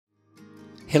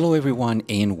Hello everyone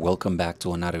and welcome back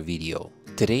to another video.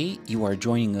 Today you are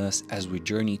joining us as we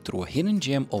journey through a hidden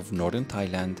gem of Northern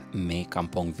Thailand, Mae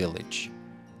Kampong Village.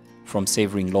 From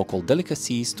savoring local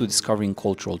delicacies to discovering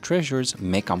cultural treasures,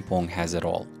 Mae Kampong has it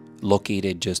all.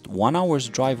 Located just 1 hour's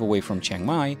drive away from Chiang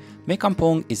Mai, Mae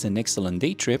Kampong is an excellent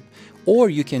day trip, or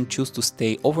you can choose to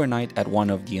stay overnight at one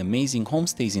of the amazing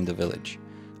homestays in the village.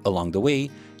 Along the way,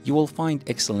 you will find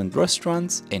excellent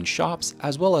restaurants and shops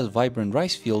as well as vibrant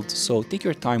rice fields, so take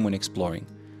your time when exploring.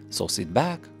 So sit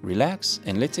back, relax,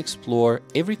 and let's explore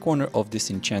every corner of this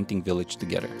enchanting village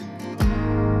together.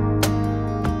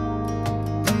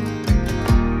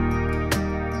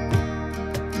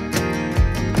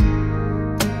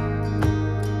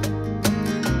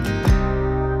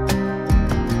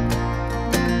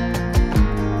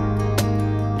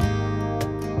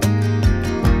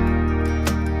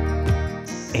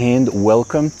 And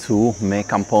welcome to Mae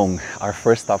Kampong. Our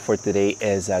first stop for today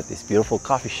is at this beautiful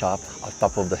coffee shop on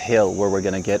top of the hill where we're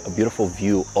gonna get a beautiful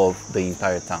view of the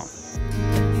entire town.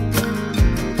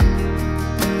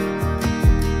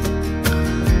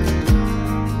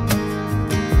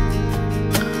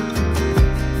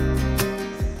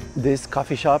 This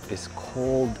coffee shop is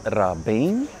called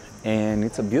Rabein, and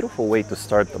it's a beautiful way to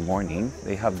start the morning.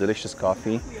 They have delicious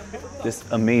coffee, this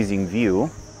amazing view.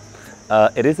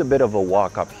 It is a bit of a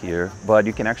walk up here, but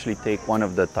you can actually take one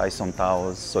of the Thai som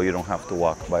taos so you don't have to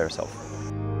walk by yourself.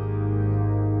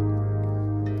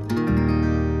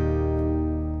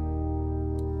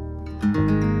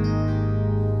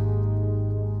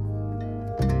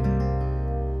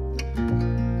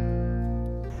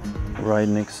 Right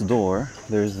next door,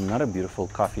 there's another beautiful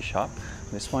coffee shop.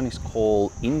 This one is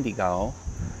called Baan Ing Dao.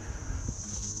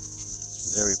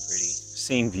 Very pretty.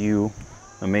 Same view,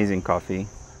 amazing coffee.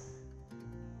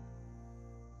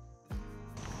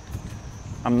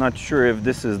 I'm not sure if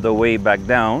this is the way back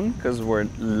down because we're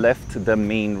left the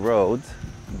main road,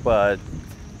 but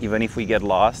even if we get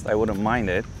lost, I wouldn't mind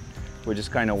it. We're just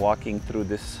kind of walking through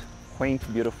this quaint,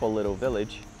 beautiful little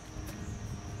village.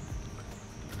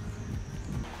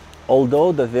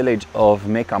 Although the village of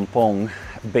Mae Kampong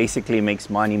basically makes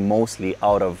money mostly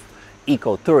out of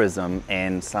ecotourism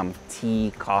and some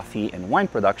tea, coffee, and wine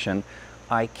production,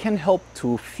 I can't help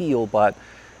to feel, but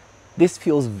this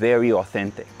feels very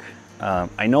authentic.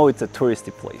 I know it's a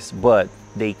touristy place, but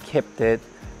they kept it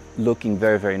looking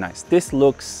very, very nice. This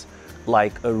looks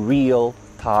like a real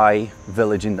Thai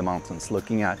village in the mountains,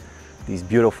 looking at these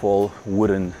beautiful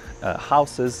wooden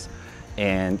houses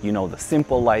and, you know, the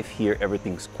simple life here.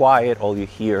 Everything's quiet. All you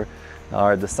hear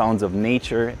are the sounds of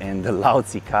nature and the loud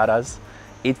cicadas.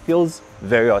 It feels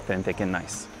very authentic and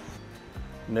nice.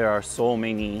 There are so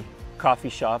many coffee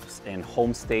shops and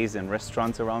homestays and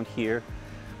restaurants around here.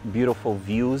 Beautiful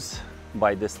views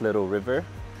by this little river.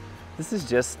 This is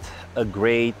just a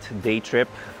great day trip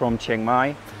from Chiang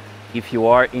Mai. If you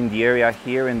are in the area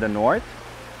here in the north,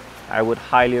 I would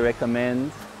highly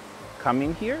recommend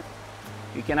coming here.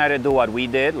 You can either do what we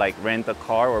did, like rent a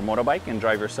car or motorbike and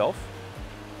drive yourself,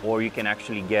 or you can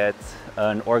actually get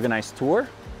an organized tour.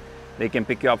 They can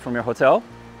pick you up from your hotel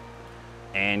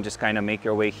and just kind of make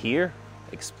your way here,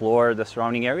 explore the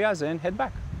surrounding areas and head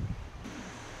back.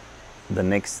 The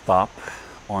next stop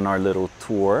on our little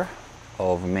tour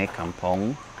of Mae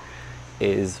Kampong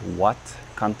is Wat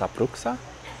Kantapruksa.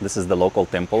 This is the local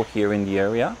temple here in the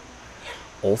area.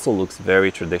 Also looks very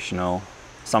traditional.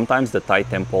 Sometimes the Thai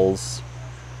temples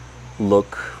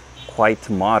look quite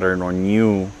modern or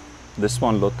new. This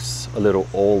one looks a little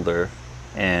older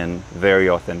and very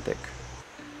authentic.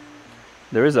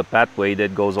 There is a pathway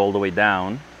that goes all the way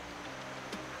down,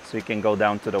 so you can go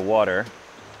down to the water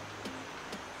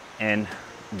and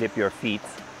dip your feet.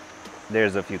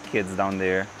 There's a few kids down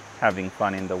there having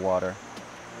fun in the water.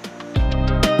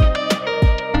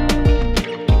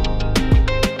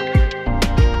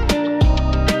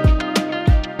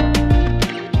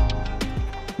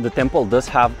 The temple does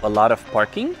have a lot of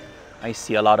parking. I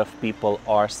see a lot of people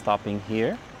are stopping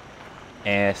here.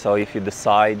 And so if you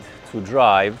decide to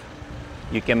drive,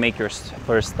 you can make your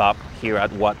first stop here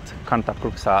at Wat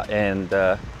Kantapruksa and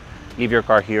leave your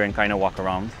car here and kind of walk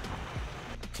around.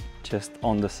 Just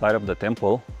on the side of the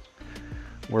temple,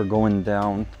 we're going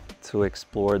down to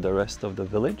explore the rest of the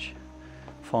village.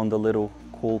 Found a little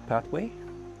cool pathway,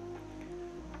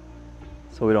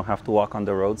 so we don't have to walk on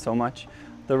the road so much.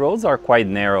 The roads are quite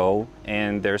narrow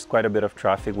and there's quite a bit of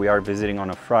traffic. We are visiting on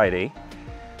a Friday,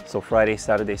 so Friday,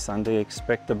 Saturday, Sunday,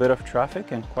 expect a bit of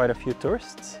traffic and quite a few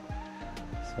tourists.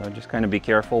 So just kind of be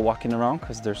careful walking around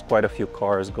because there's quite a few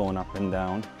cars going up and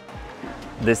down.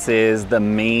 This is the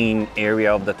main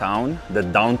area of the town, the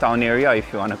downtown area,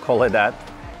 if you want to call it that.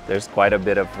 There's quite a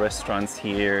bit of restaurants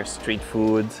here, street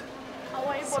food,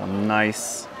 some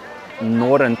nice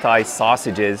Northern Thai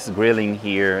sausages grilling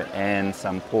here, and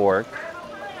some pork.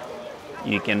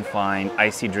 You can find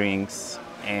icy drinks,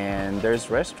 and there's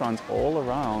restaurants all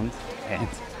around, and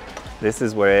this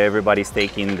is where everybody's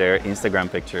taking their Instagram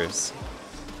pictures.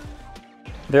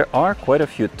 There are quite a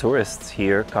few tourists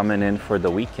here coming in for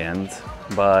the weekend,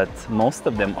 but most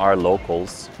of them are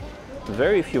locals.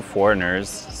 Very few foreigners,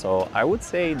 so I would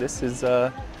say this is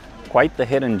quite the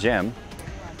hidden gem.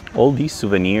 All these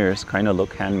souvenirs kind of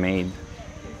look handmade.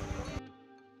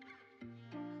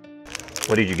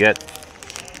 What did you get?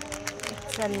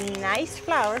 It's a nice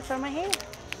flower for my hair.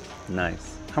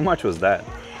 Nice. How much was that?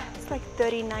 It's like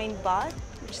 39 baht,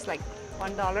 which is like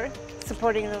 $1.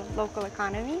 Supporting the local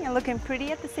economy and looking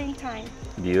pretty at the same time.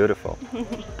 Beautiful.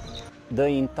 The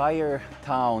entire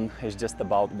town is just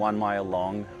about 1 mile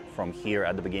long from here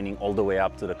at the beginning all the way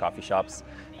up to the coffee shops,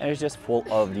 and it's just full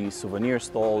of these souvenir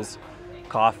stalls,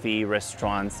 coffee,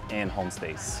 restaurants, and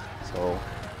homestays. So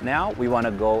now we want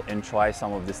to go and try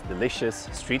some of this delicious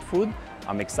street food.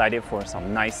 I'm excited for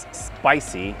some nice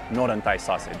spicy Northern Thai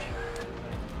sausage.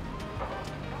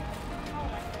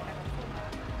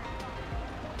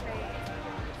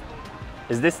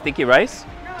 Is this sticky rice?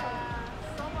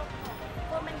 No,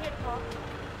 fermented pork.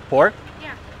 Pork?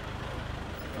 Yeah.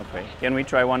 Okay, can we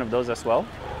try one of those as well?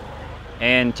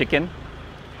 And chicken?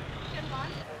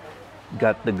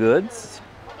 Got the goods.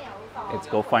 Let's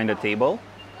go find a table,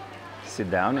 sit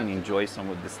down and enjoy some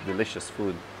of this delicious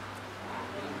food.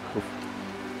 Oof.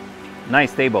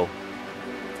 Nice table.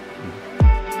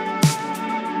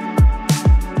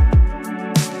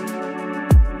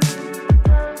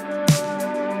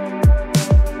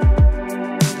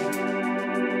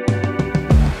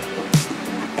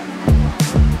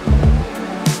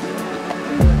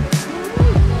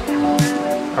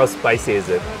 How spicy is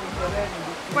it?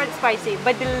 Quite spicy,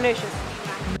 but delicious.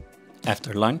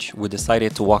 After lunch, we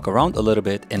decided to walk around a little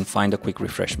bit and find a quick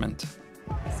refreshment.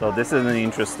 So this is an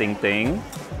interesting thing.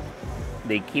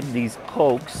 They keep these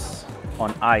Cokes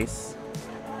on ice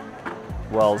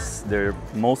whilst they're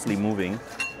mostly moving,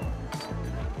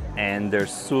 and they're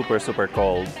super, super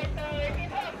cold.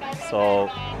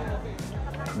 So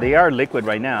they are liquid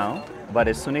right now, but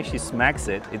as soon as she smacks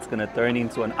it, it's gonna turn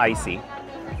into an icy.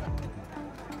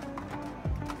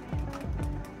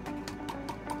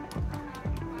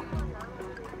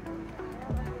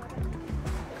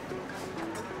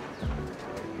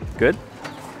 Good.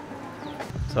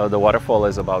 So the waterfall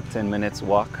is about 10 minutes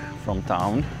walk from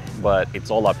town, but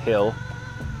it's all uphill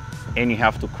and you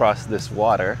have to cross this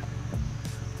water.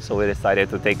 So we decided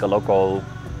to take a local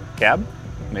cab,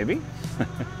 maybe.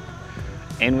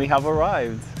 And we have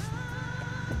arrived.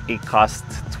 It cost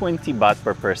 20 baht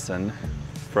per person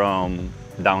from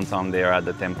downtown there at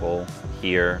the temple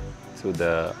here to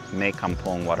the Mae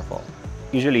Kampong waterfall.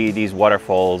 Usually these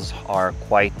waterfalls are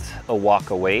quite a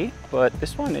walk away, but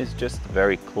this one is just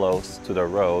very close to the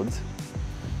road.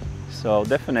 So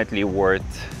definitely worth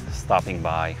stopping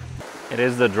by. It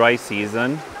is the dry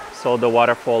season, so the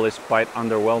waterfall is quite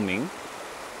underwhelming,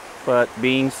 but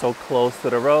being so close to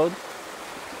the road,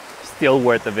 still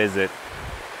worth a visit.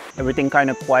 Everything kind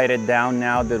of quieted down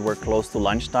now that we're close to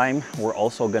lunchtime. We're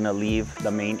also gonna leave the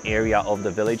main area of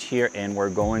the village here and we're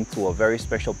going to a very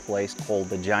special place called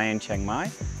the Giant Chiang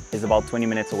Mai. It's about 20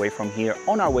 minutes away from here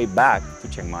on our way back to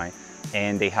Chiang Mai,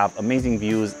 and they have amazing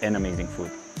views and amazing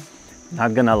food.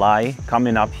 Not gonna lie,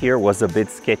 coming up here was a bit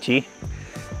sketchy.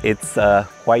 It's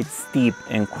quite steep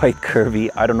and quite curvy.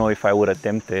 I don't know if I would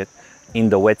attempt it in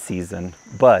the wet season,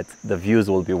 but the views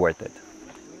will be worth it.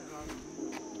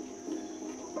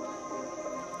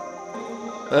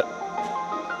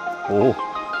 Oh.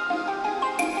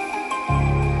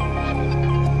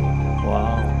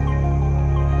 Wow.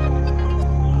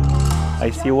 I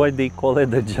see why they call it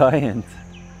the giant.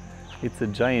 It's a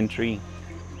giant tree.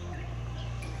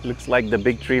 Looks like the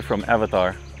big tree from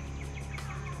Avatar.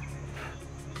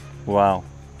 Wow.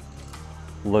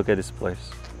 Look at this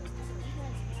place.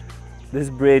 This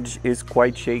bridge is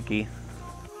quite shaky.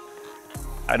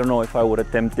 I don't know if I would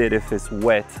attempt it if it's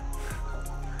wet.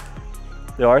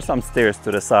 There are some stairs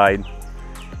to the side.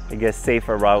 I guess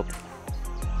safer route.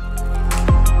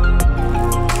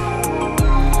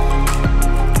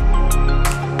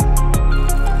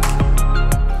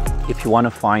 If you want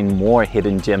to find more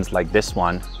hidden gems like this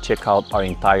one, check out our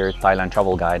entire Thailand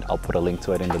travel guide. I'll put a link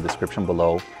to it in the description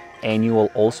below. And you will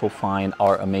also find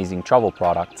our amazing travel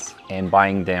products, and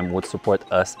buying them would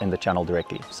support us and the channel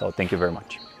directly. So thank you very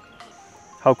much.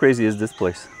 How crazy is this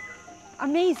place?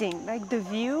 Amazing, like the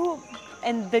view,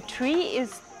 and the tree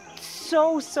is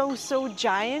so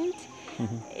giant.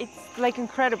 It's like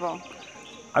incredible.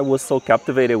 I was so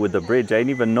captivated with the bridge. I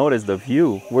didn't even notice the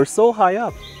view. We're so high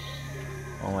up.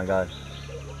 Oh my God.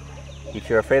 If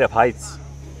you're afraid of heights.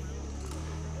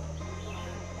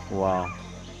 Wow.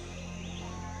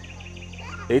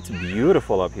 It's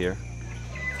beautiful up here.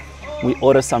 We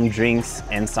ordered some drinks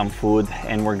and some food,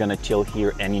 and we're gonna chill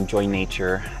here and enjoy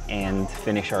nature and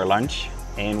finish our lunch.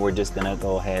 And we're just gonna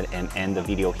go ahead and end the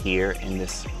video here in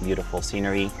this beautiful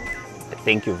scenery.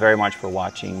 Thank you very much for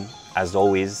watching. As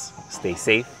always, stay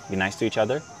safe, be nice to each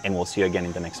other, and we'll see you again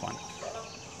in the next one.